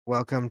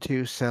Welcome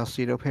to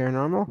Salcedo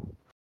Paranormal.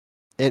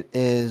 It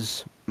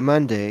is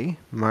Monday,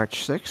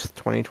 March 6th,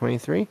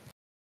 2023,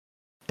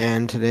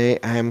 and today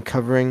I am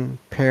covering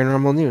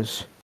paranormal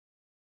news.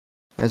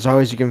 As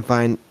always, you can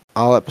find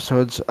all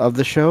episodes of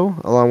the show,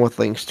 along with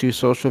links to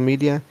social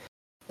media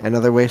and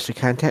other ways to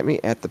contact me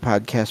at the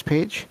podcast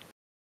page.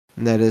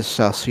 And that is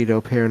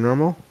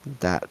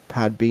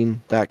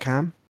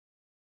salcedoparanormal.podbean.com.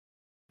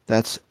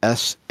 That's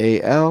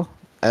SALSIDO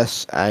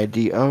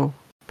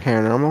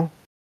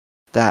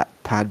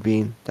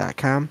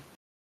paranormal.podbean.com.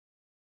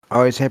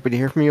 Always happy to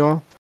hear from you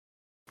all.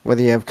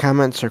 Whether you have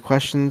comments or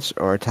questions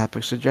or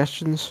topic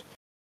suggestions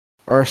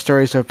or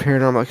stories of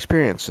paranormal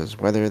experiences,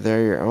 whether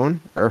they're your own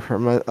or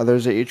from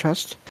others that you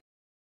trust,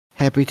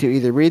 happy to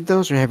either read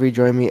those or have you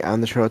join me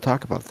on the show to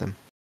talk about them.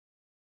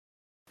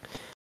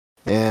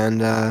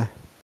 And I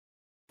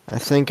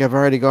think I've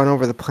already gone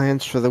over the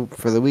plans for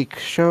the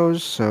week's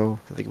shows, so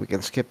I think we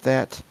can skip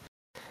that.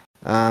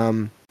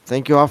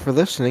 Thank you all for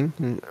listening,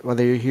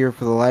 whether you're here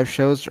for the live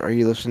shows or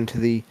you listen to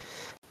the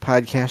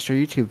podcast or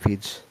YouTube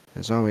feeds,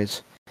 as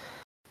always.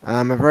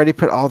 I've already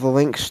put all the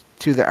links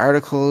to the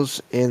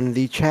articles in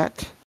the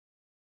chat,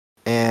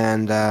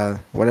 and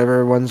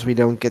whatever ones we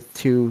don't get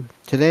to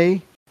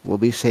today will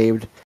be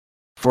saved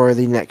for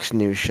the next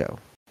news show.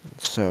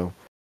 So,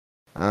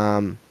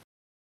 and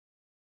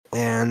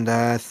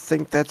I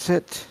think that's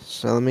it.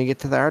 So let me get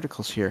to the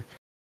articles here.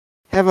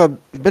 Have a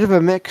bit of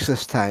a mix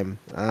this time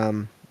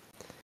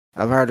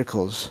of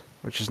articles,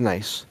 which is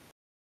nice.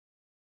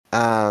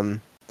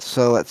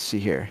 So let's see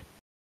here.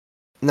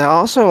 Now,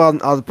 also,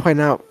 I'll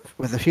point out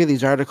with a few of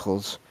these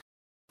articles,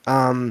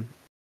 you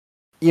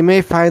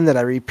may find that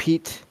I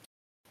repeat.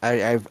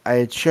 I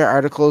share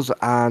articles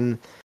on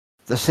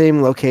the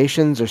same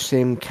locations or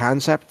same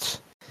concepts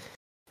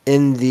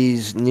in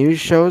these news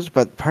shows,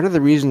 but part of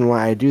the reason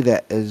why I do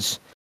that is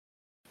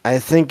I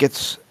think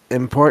it's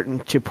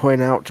important to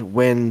point out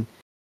when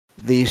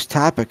these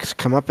topics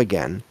come up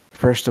again,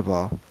 first of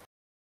all,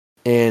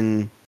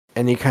 in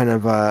any kind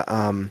of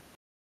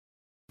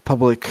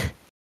public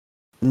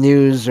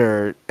news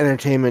or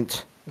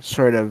entertainment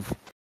sort of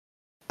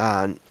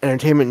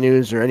entertainment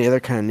news or any other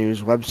kind of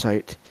news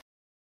website.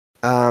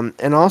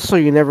 And also,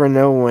 you never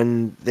know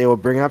when they will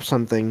bring up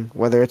something,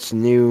 whether it's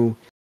new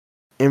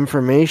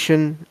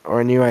information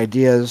or new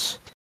ideas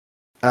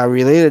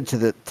related to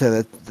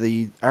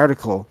the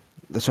article,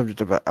 the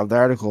subject of the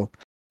article,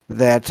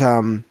 that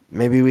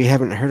maybe we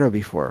haven't heard of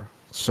before.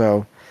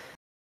 So,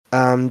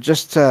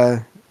 just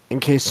in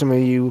case some of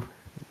you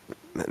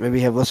maybe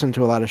have listened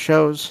to a lot of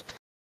shows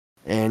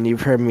and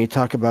you've heard me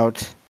talk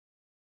about,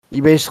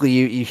 you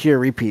hear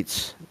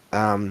repeats,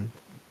 the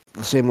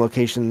same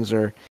locations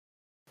or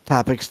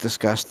topics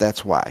discussed.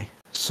 That's why.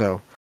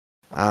 So,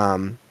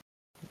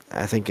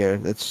 I think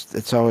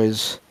it's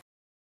always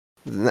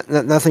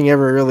nothing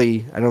ever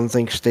really, I don't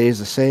think, stays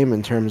the same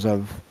in terms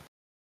of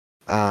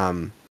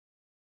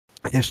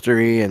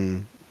history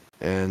and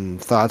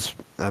thoughts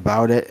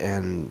about it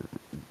and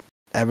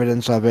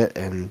evidence of it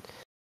and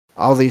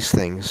all these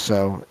things.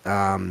 So,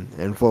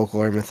 and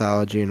folklore,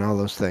 mythology, and all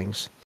those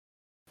things.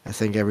 I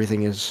think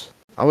everything is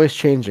always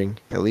changing.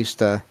 At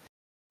least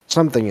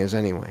something is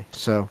anyway.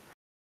 So,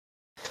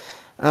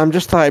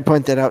 just thought I'd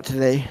point that out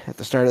today at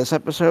the start of this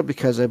episode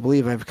because I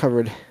believe I've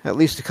covered at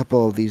least a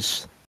couple of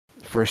these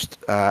first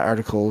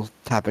article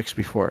topics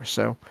before.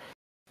 So,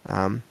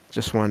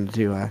 just wanted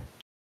to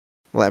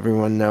let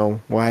everyone know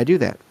why I do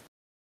that.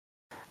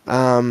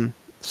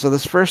 So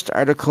this first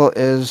article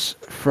is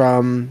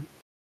from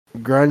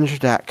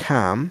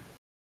grunge.com,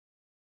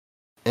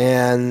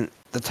 and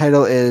the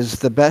title is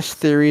 "The Best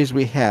Theories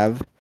We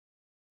Have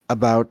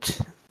About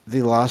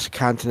the Lost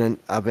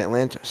Continent of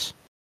Atlantis."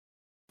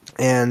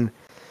 And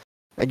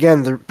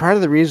again, part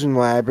of the reason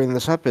why I bring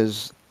this up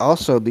is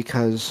also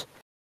because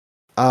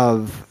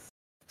of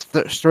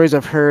stories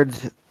I've heard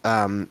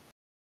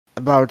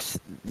about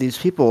these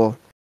people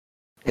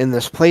in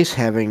this place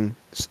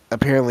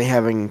apparently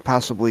having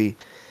possibly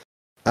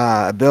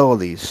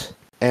abilities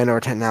and or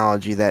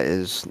technology that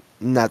is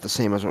not the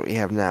same as what we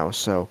have now.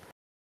 So,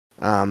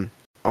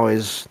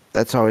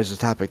 that's always a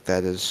topic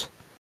that is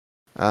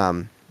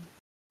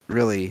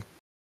really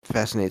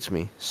fascinates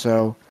me.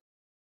 So,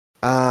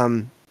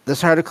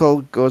 this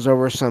article goes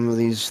over some of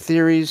these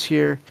theories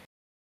here,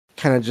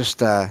 kind of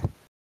just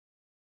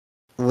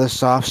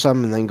lists off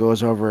some and then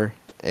goes over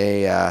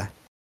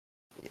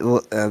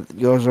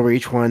goes over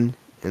each one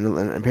in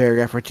a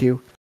paragraph or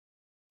two.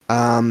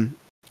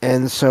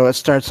 And so it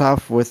starts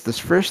off with this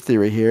first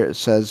theory here. It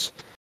says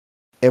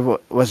it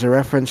was a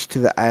reference to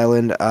the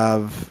island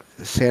of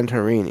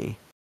Santorini.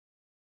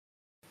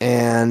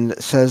 And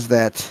it says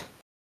that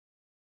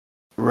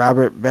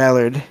Robert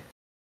Ballard,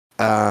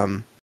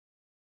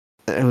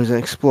 who's an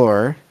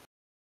explorer,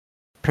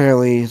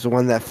 apparently he's the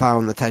one that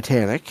found the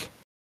Titanic.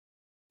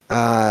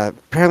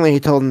 Apparently he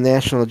told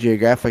National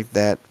Geographic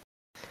that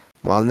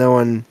while no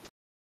one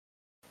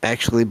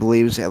actually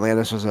believes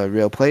Atlantis was a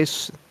real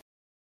place,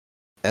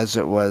 as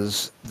it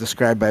was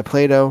described by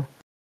Plato,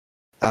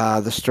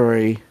 the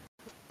story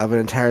of an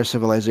entire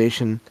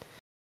civilization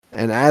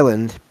an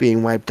island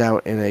being wiped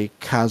out in a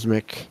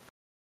cosmic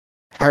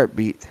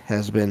heartbeat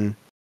has been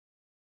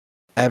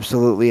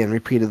absolutely and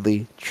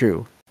repeatedly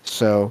true.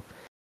 So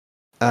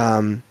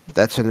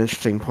that's an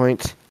interesting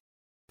point.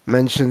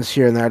 Mentions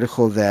here in the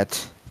article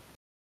that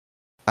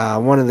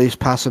one of these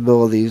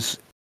possibilities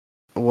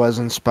was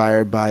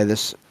inspired by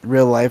this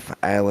real life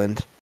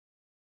island.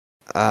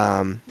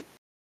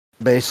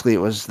 Basically,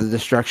 it was the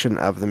destruction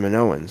of the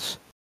Minoans.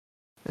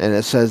 And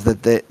it says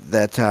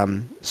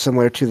that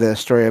similar to the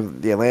story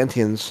of the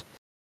Atlanteans,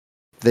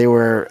 they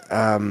were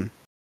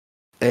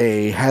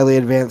a highly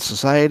advanced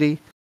society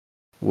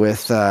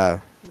with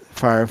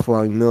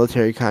far-flung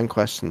military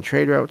conquests and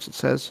trade routes, it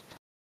says,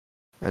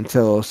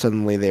 until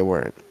suddenly they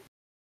weren't.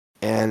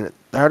 And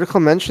the article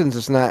mentions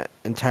it's not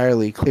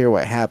entirely clear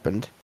what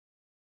happened,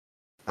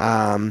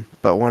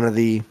 but one of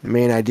the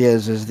main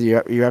ideas is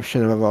the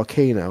eruption of a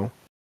volcano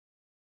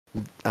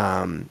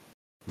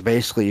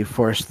basically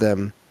forced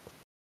them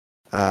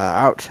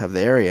out of the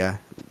area,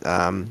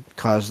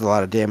 caused a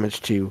lot of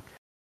damage to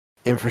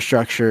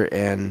infrastructure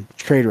and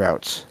trade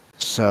routes.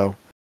 So,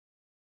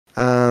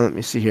 let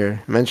me see here.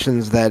 It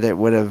mentions that it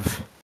would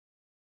have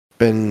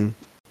been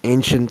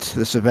ancient.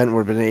 This event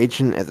would have been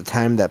ancient at the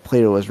time that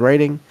Plato was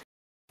writing,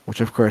 which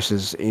of course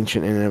is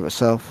ancient in and of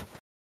itself.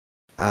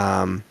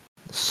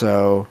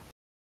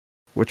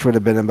 Which would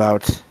have been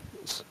about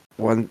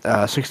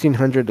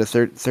 1600 to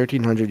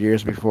 1300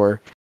 years before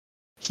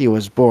he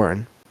was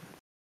born.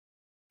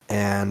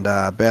 And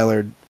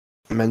Ballard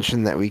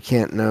mentioned that we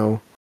can't know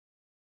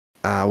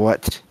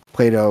what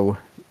Plato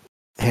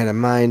had in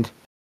mind,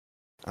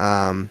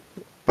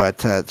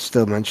 but it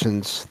still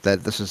mentions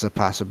that this is a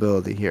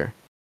possibility here.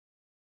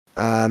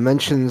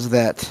 Mentions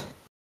that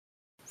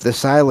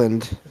this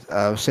island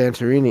of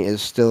Santorini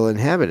is still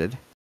inhabited,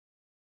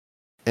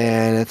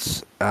 and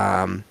it's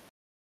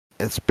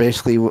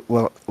basically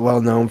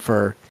well known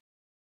for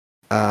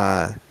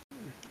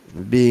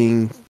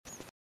being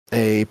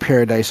a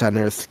paradise on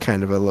earth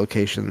kind of a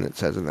location, it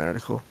says in the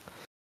article.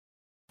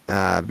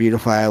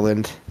 Beautiful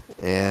island,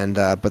 and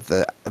but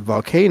the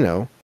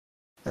volcano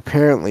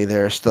apparently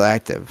they're still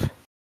active.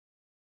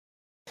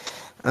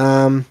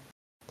 So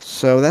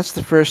that's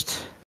the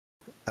first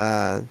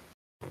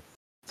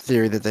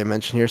theory that they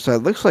mention here. So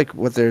it looks like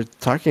what they're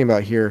talking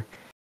about here,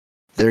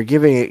 they're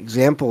giving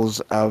examples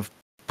of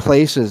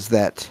places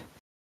that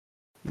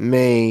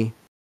may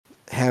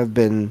have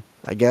been,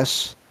 I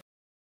guess,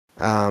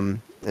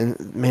 and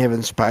may have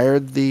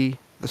inspired the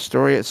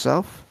story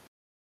itself,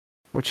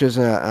 which is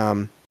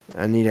a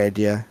neat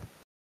idea.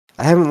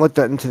 I haven't looked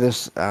into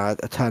this a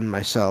ton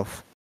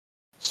myself,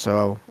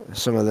 so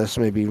some of this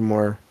may be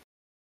more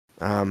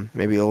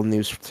maybe old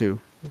news to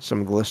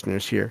some of the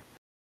listeners here.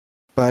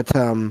 But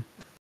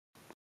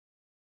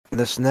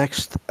this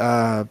next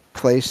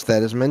place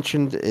that is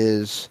mentioned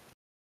is,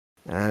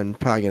 I'm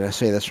probably going to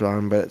say this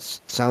wrong, but it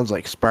sounds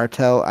like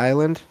Spartel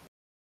Island.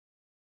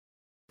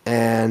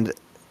 And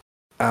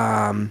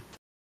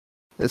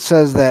it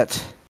says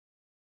that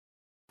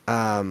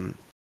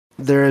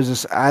there is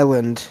this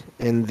island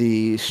in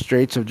the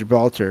Straits of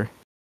Gibraltar,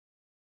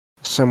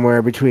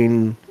 somewhere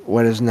between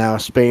what is now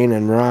Spain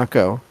and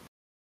Morocco,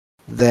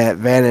 that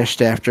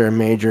vanished after a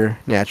major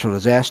natural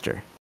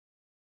disaster.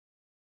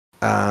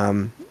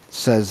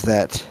 Says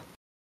that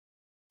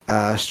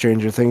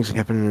stranger things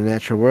happen in the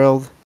natural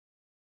world.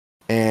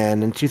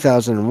 And in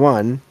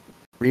 2001,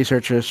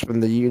 researchers from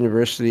the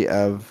University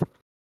of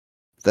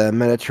the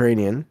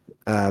Mediterranean,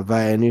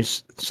 via New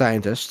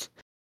Scientist,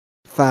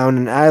 found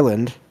an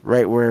island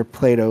right where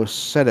Plato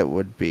said it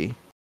would be.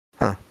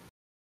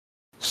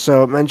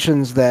 So it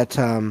mentions that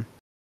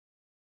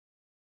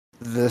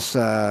this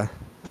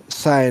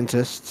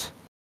scientist,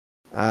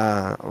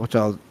 which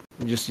I'll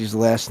just use the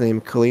last name,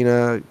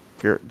 Kalina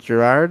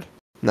Gerard,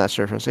 not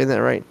sure if I'm saying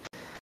that right,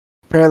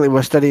 apparently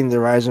was studying the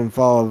rise and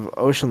fall of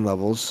ocean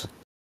levels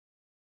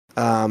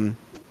to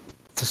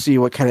see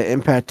what kind of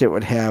impact it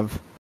would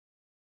have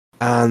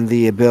on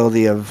the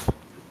ability of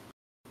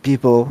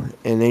people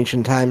in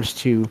ancient times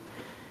to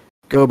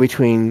go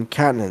between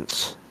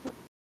continents.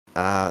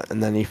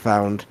 And then he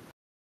found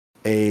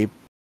a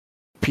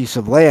piece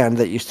of land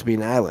that used to be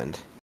an island.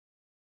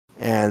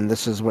 And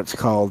this is what's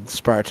called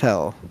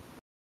Spartel.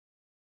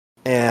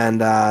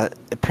 And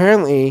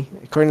apparently,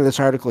 according to this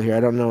article here, I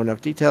don't know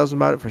enough details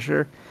about it for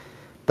sure,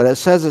 but it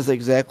says it's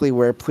exactly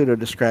where Pluto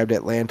described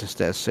Atlantis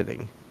as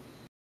sitting.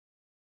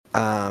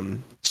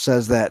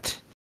 Says that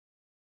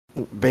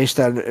based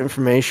on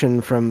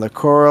information from the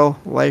coral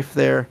life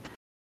there,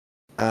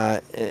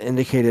 it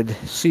indicated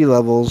sea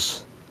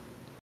levels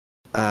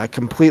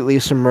completely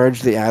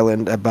submerged the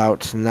island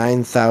about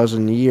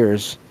 9,000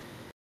 years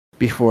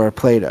before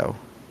Plato,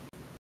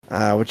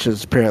 which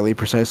is apparently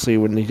precisely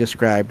when he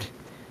described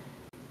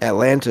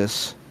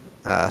Atlantis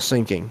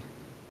sinking.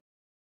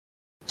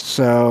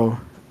 So,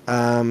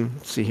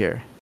 let's see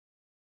here.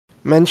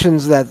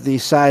 Mentions that the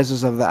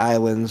sizes of the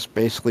islands,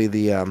 basically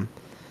the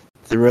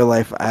real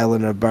life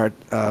island of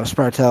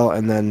Spartel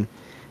and then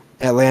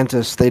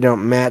Atlantis, they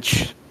don't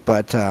match,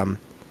 but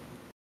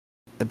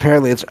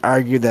apparently it's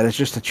argued that it's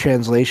just a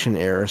translation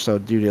error, so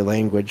due to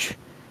language.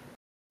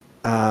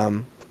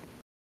 And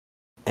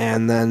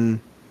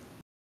then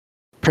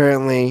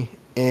apparently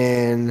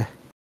in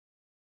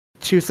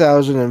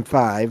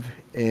 2005,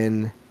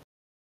 in I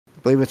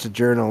believe it's a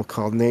journal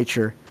called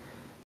Nature,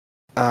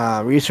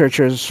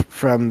 researchers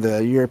from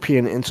the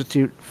European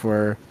Institute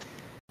for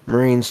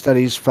Marine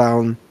Studies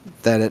found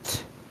that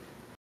it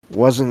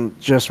wasn't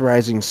just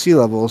rising sea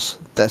levels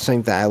that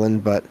sank the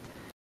island, but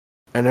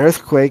an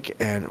earthquake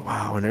and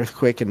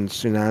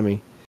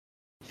tsunami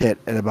hit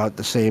at about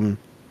the same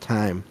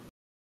time.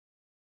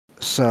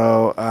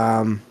 So,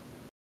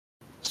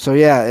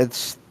 yeah,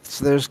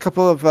 there's a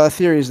couple of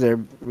theories there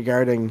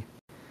regarding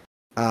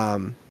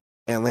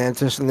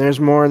Atlantis, and there's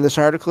more in this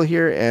article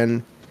here,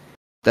 and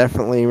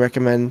definitely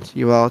recommend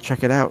you all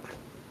check it out.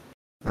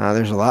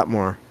 There's a lot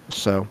more,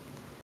 so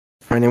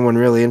for anyone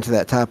really into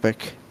that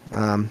topic,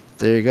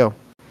 there you go.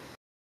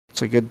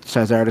 It's a good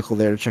sized article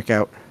there to check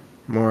out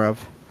more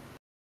of.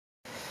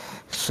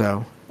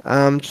 So,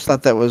 just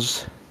thought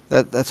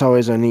that's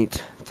always a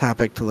neat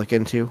topic to look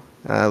into,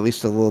 at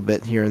least a little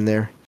bit here and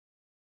there.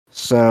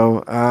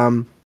 So,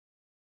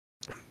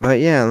 but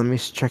yeah, let me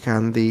check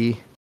on the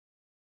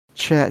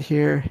chat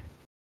here.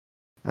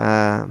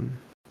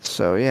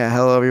 So yeah,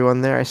 hello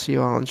everyone there. I see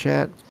you all in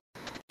chat.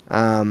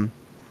 And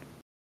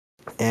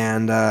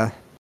now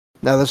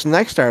this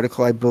next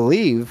article, I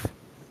believe,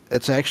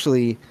 it's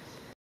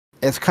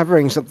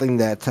covering something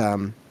that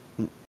friend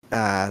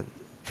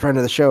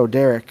of the show,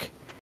 Derek,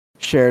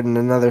 shared in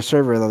another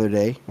server the other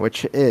day,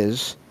 which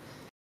is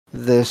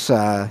this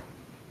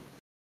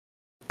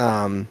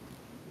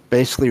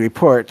basically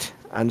report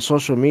on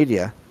social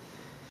media.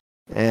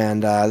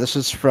 And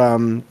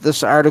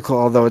this article,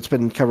 although it's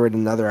been covered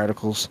in other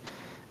articles,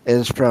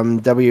 is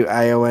from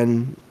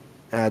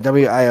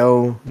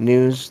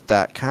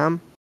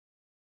WIOnews.com.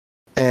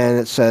 And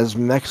it says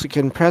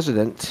Mexican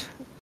president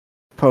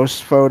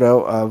posts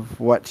photo of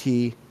what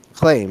he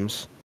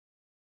claims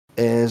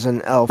is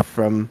an elf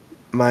from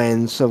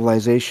Mayan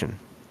civilization.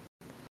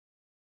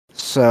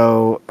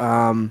 So,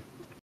 and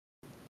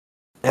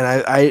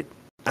I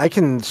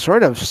can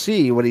sort of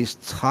see what he's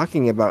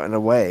talking about in a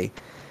way,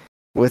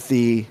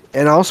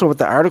 and also what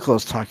the article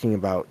is talking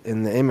about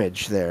in the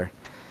image there.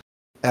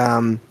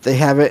 They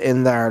have it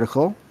in the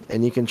article,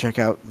 and you can check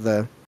out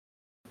the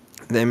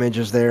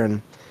images there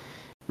and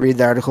read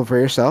the article for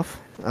yourself.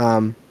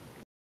 But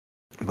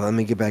let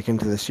me get back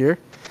into this here.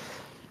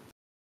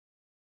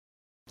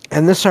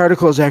 And this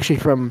article is actually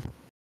from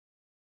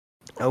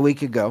a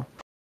week ago,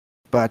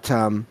 but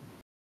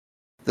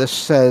this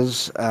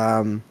says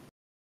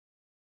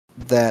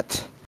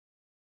that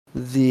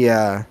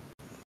the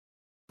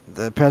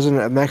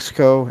president of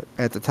Mexico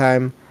at the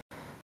time,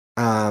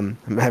 I'm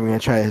having to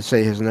try to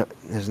say his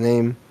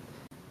name,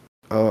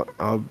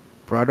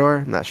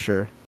 Obrador, not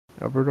sure,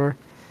 Obrador,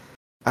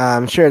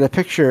 shared a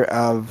picture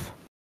of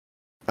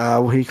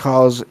what he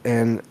calls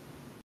and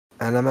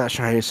I'm not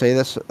sure how you say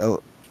this,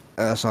 so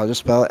I'll just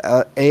spell it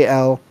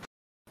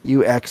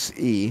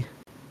ALUXE,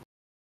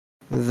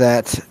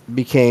 that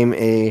became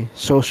a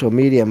social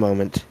media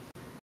moment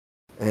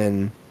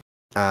in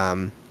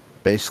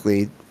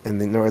basically in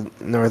the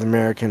North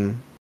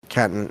American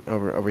continent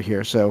over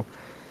here. So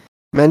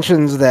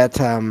mentions that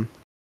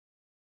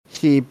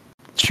he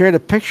shared a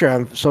picture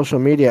on social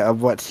media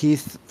of what he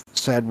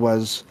said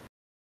was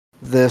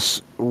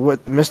this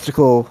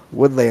mystical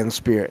woodland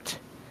spirit,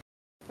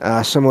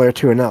 similar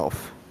to an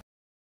elf.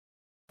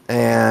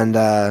 And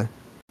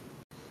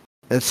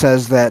it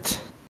says that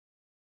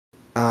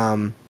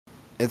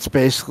it's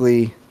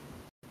basically,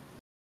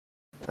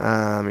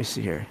 let me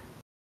see here.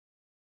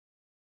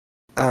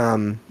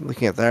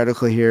 Looking at the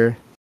article here,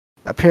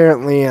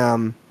 apparently,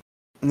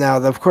 now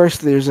of course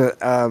there's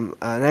an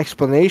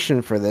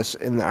explanation for this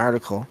in the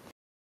article.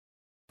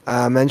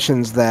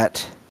 Mentions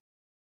that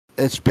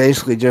it's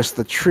basically just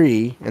the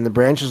tree and the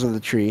branches of the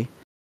tree,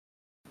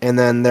 and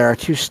then there are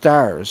two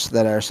stars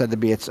that are said to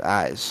be its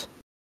eyes.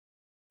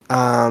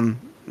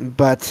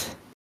 But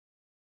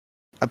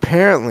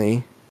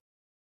apparently,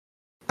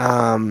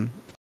 the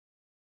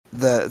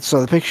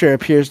picture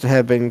appears to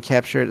have been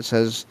captured. It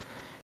says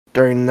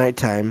during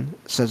nighttime.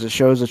 It says it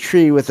shows a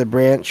tree with a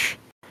branch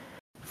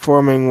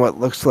forming what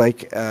looks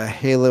like a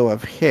halo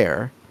of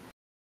hair,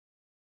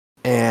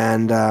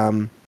 and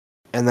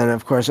then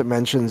of course it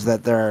mentions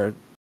that there are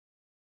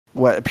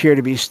what appear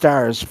to be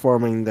stars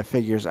forming the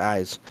figure's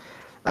eyes.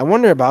 I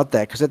wonder about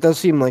that, because it does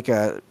seem like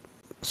a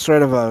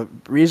sort of a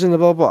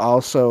reasonable but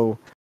also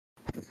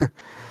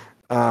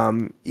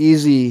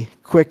easy,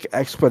 quick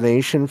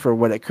explanation for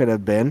what it could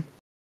have been.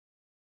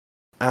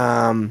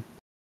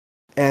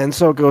 And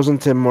so it goes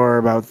into more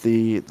about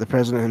the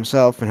president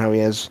himself and how he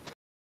has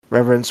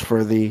reverence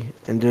for the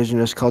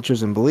indigenous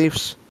cultures and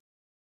beliefs.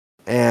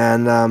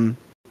 And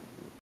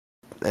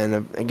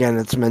again,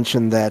 it's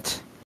mentioned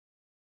that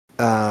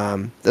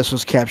this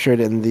was captured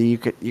in the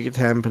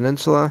Yucatan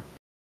Peninsula,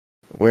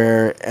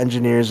 where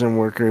engineers and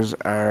workers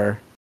are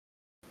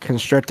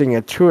constructing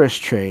a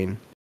tourist train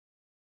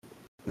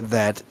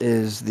that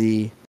is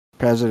the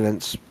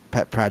president's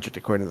pet project,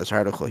 according to this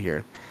article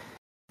here.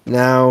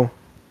 Now,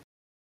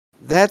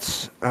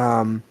 that's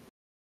an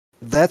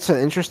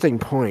interesting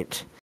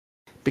point,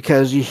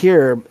 because you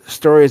hear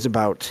stories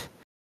about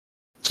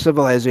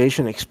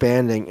civilization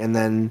expanding and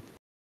then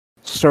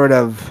sort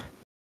of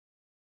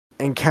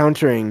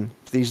encountering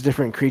these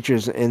different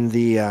creatures in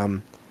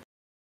the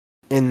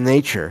in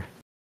nature.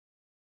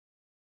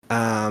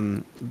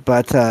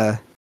 But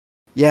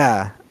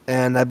yeah,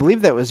 and I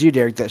believe that was you,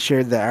 Derek, that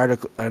shared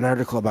an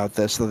article about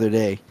this the other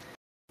day.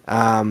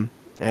 And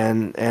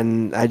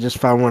I just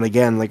found one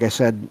again, like I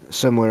said,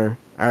 similar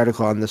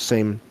article on the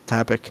same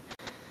topic.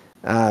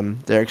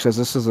 Derek says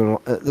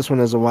this one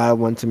is a wild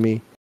one to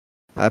me.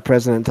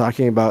 President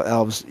talking about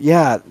elves.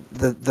 Yeah,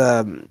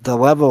 the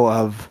level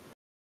of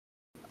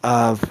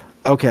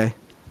okay,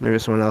 maybe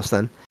someone else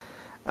then.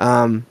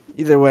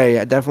 Either way,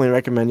 I definitely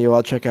recommend you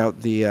all check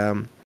out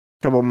the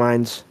Troubled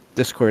Minds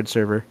Discord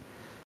server,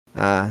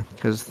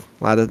 because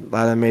a lot of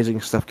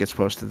amazing stuff gets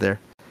posted there.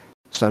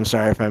 So I'm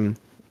sorry if I'm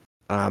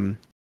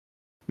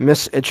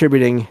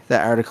misattributing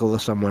that article to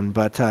someone,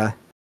 but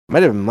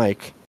might have been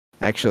Mike,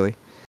 actually.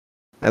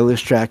 I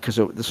lose track because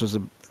this was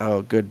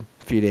a good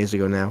few days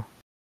ago now.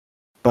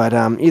 But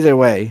either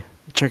way,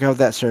 check out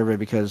that server,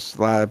 because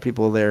a lot of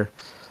people there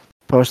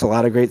post a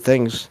lot of great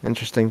things,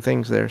 interesting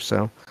things there.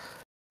 So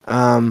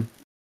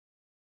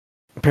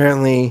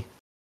apparently,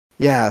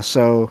 yeah,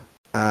 so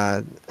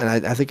and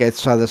I think I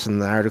saw this in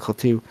the article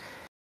too,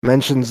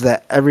 mentions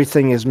that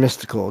everything is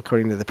mystical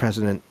according to the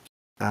president,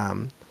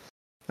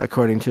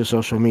 according to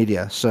social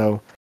media. So,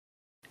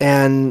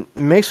 and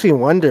it makes me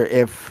wonder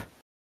if,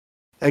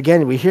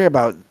 again, we hear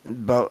about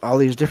all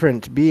these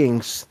different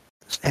beings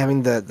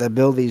having the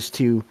abilities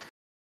to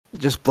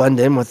just blend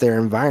in with their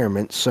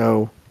environment.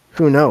 So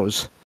who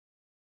knows?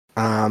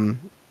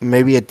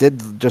 Maybe it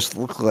did just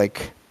look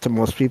like, to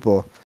most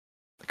people,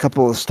 a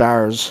couple of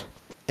stars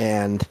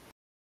and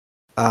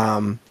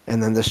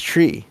then this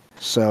tree.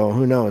 So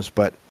who knows?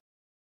 But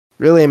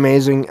really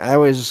amazing. I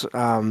always,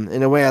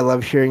 in a way, I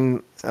love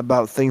hearing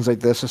about things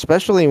like this,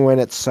 especially when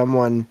it's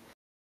someone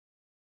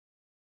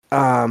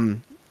at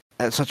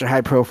such a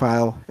high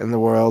profile in the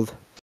world.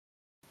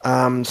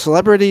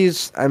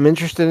 Celebrities, I'm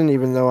interested in,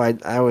 even though I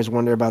always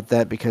wonder about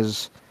that,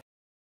 because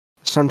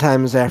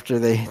sometimes after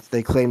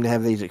they claim to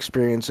have these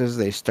experiences,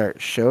 they start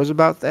shows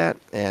about that,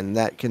 and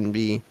that can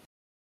be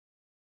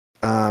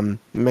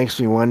makes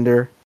me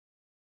wonder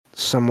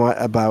somewhat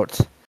about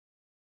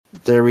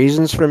their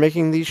reasons for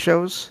making these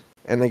shows.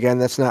 And again,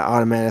 that's not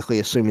automatically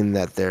assuming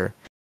that they're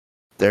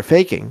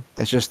faking.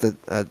 It's just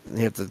that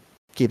you have to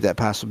keep that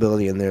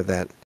possibility in there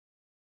that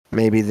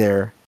maybe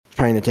they're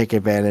trying to take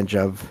advantage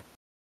of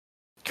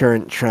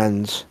current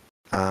trends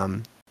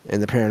in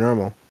the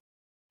paranormal.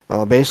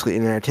 Well, basically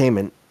in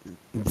entertainment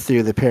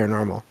through the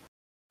paranormal.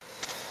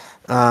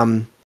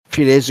 A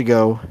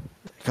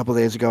couple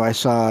days ago, I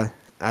saw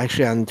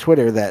actually on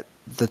Twitter that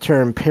the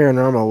term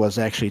paranormal was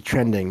actually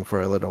trending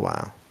for a little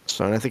while.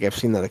 So, and I think I've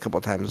seen that a couple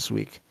times this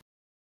week.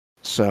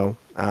 So,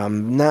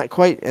 not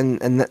quite,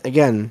 and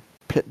again,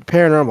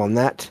 paranormal,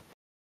 not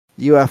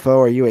UFO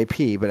or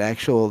UAP,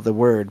 but the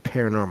word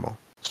paranormal.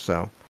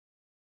 So,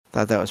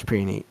 thought that was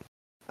pretty neat.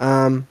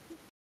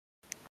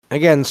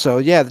 Again, so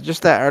yeah,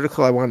 just that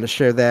article, I wanted to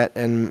share that,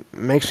 and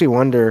makes me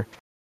wonder.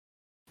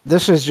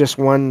 This is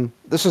one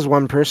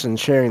person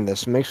sharing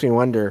this. It makes me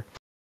wonder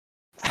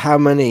how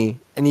many,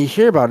 and you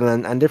hear about it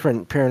on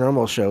different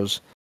paranormal shows.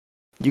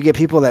 You get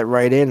people that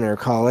write in or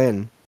call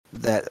in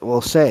that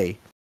will say,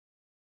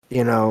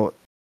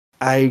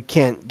 I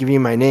can't give you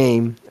my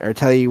name or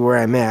tell you where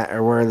I'm at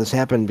or where this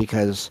happened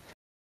because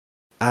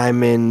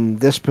I'm in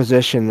this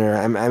position, or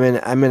I'm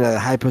in a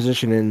high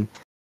position in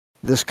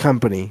this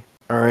company,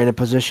 or in a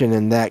position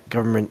in that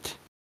government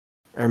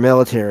or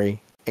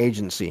military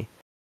agency.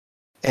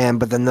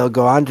 But then they'll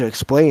go on to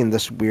explain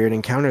this weird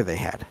encounter they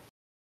had.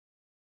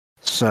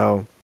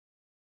 So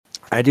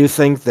I do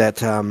think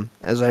that,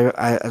 as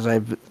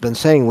I've been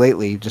saying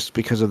lately, just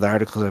because of the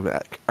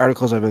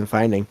articles I've been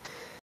finding,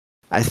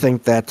 I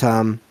think that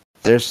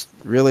there's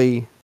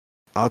really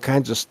all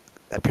kinds of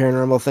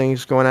paranormal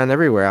things going on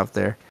everywhere out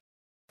there,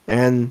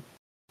 and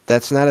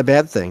that's not a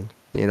bad thing.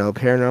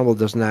 Paranormal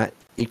does not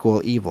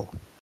equal evil.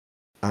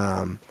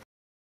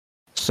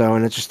 So,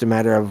 and it's just a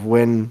matter of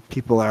when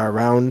people are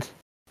around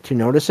to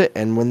notice it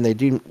and when they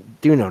do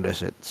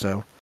notice it.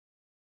 So,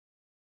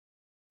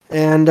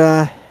 and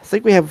I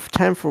think we have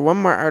time for one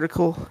more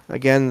article.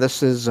 Again,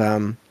 this is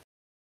another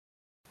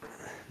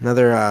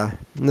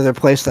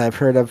place that I've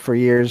heard of for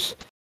years,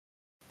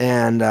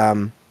 and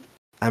I'm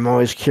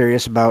always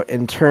curious about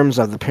in terms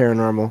of the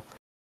paranormal.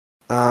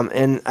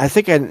 And I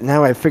think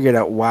I figured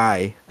out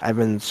why I've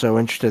been so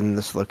interested in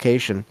this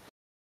location,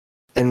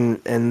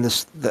 and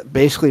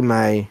basically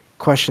my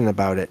question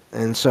about it.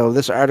 And so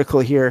this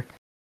article here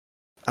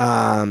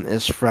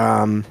is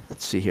from,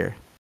 let's see here,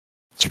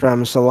 it's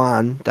from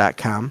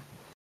Salon.com,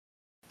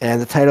 and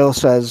the title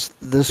says,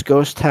 "This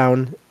ghost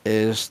town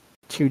is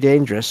too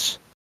dangerous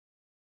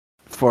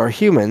for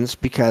humans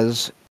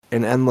because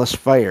an endless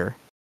fire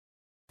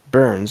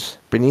burns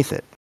beneath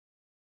it."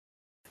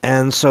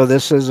 And so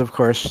this is, of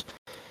course,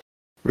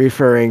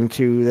 referring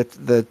to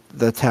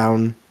the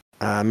town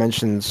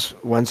mentions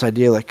once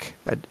idyllic,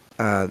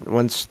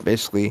 once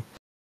basically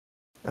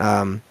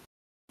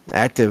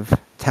active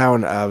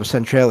town of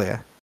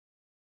Centralia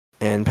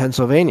in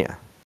Pennsylvania,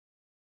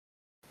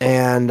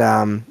 and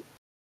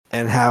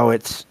how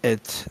it's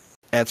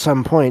at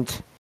some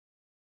point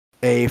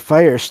a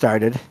fire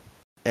started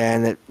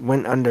and it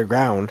went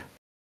underground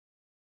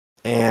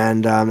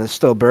and it's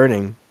still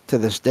burning to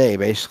this day,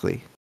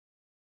 basically.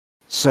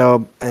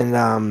 So,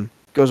 and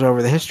goes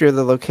over the history of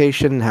the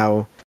location,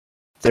 how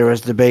there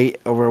was debate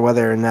over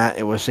whether or not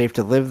it was safe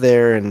to live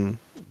there, and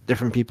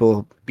different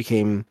people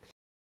became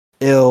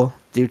ill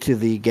due to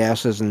the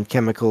gases and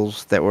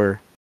chemicals that were,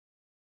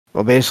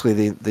 well,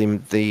 basically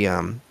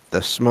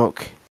the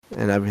smoke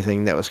and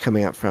everything that was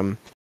coming up from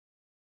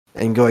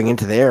and going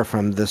into the air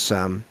from this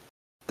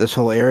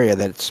whole area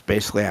that's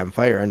basically on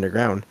fire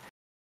underground,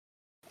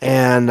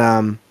 and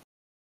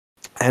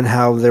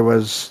how there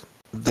was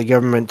the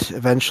government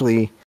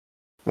eventually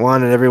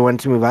wanted everyone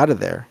to move out of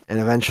there, and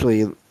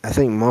eventually I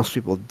think most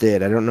people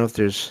did. I don't know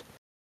if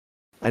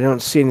I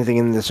don't see anything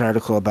in this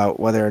article about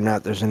whether or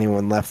not there's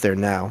anyone left there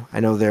now. I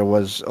know there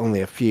was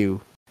only a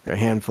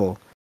handful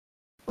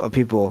of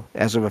people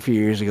as of a few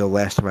years ago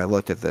last time I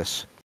looked at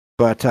this.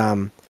 But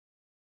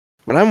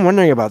what I'm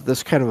wondering about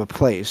this kind of a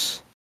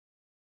place,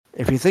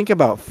 if you think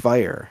about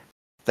fire,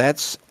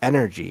 that's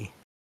energy.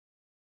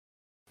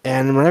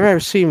 And whenever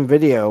I've seen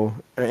video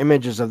or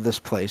images of this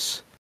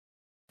place,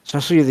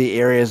 especially the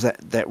areas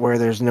that where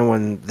there's no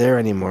one there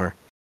anymore,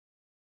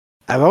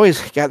 I've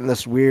always gotten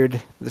this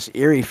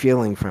eerie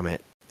feeling from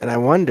it. And I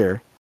wonder,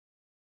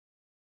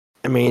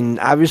 I mean,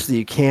 obviously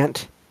you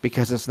can't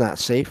because it's not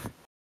safe,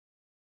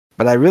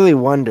 but I really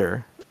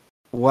wonder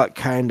what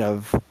kind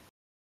of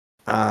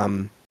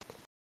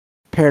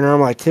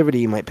paranormal activity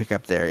you might pick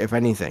up there, if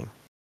anything.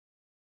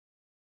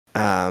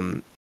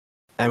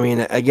 I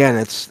mean, again,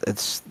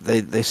 it's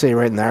they say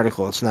right in the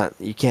article, it's not,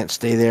 you can't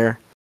stay there,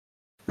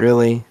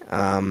 really.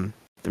 I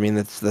mean,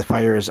 the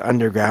fire is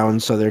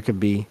underground, so there could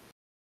be.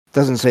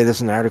 Doesn't say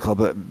this in the article,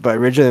 but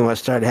originally what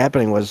started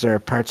happening was there are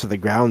parts of the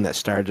ground that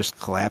started just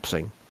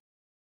collapsing.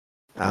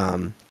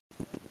 At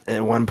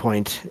one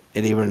point,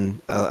 it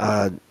even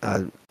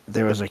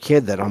there was a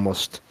kid that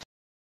almost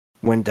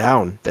went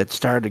down, that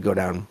started to go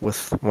down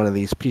with one of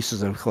these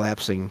pieces of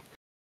collapsing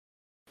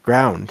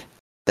ground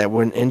that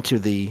went into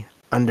the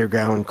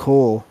underground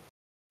coal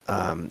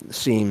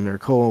seam or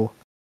coal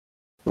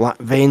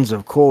veins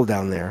of coal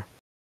down there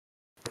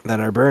that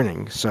are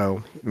burning.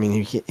 So I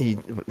mean, he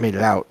made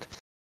it out,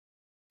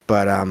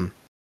 but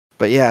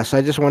yeah. So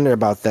I just wonder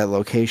about that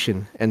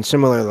location and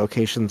similar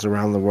locations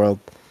around the world,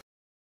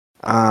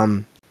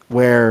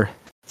 where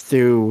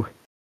through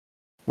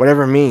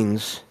whatever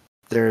means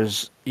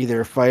there's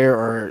either fire,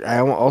 or I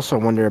also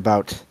wonder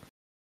about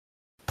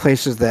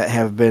places that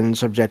have been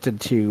subjected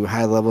to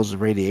high levels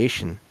of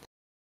radiation.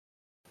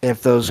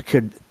 If those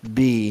could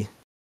be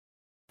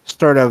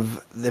sort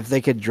of, if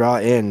they could draw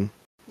in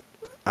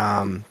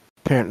the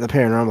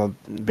paranormal,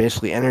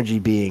 basically energy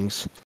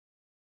beings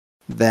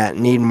that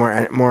need more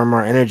and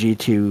more energy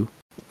to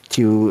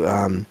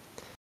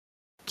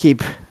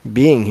keep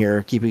being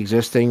here, keep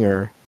existing,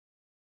 or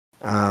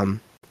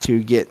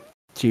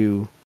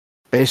to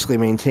basically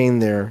maintain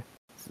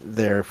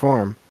their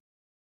form.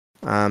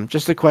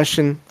 Just a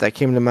question that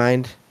came to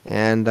mind,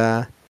 and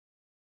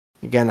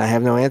again, I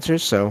have no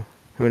answers, so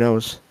who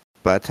knows?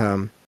 But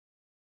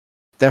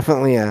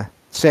definitely a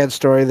sad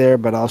story there,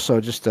 but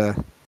also just a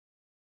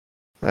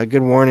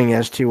good warning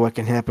as to what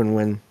can happen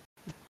when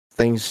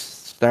things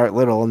start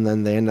little and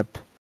then they end up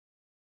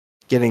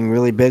getting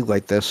really big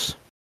like this.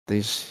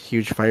 These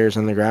huge fires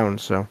on the ground.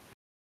 So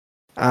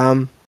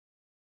I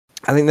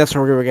think that's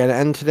where we're going to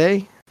end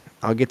today.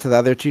 I'll get to the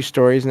other two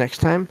stories next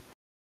time.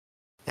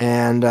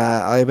 And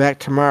I'll be back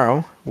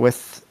tomorrow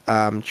with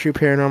true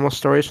paranormal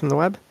stories from the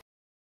web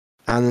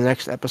on the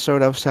next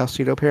episode of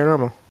Salcedo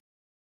Paranormal.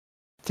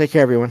 Take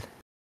care, everyone.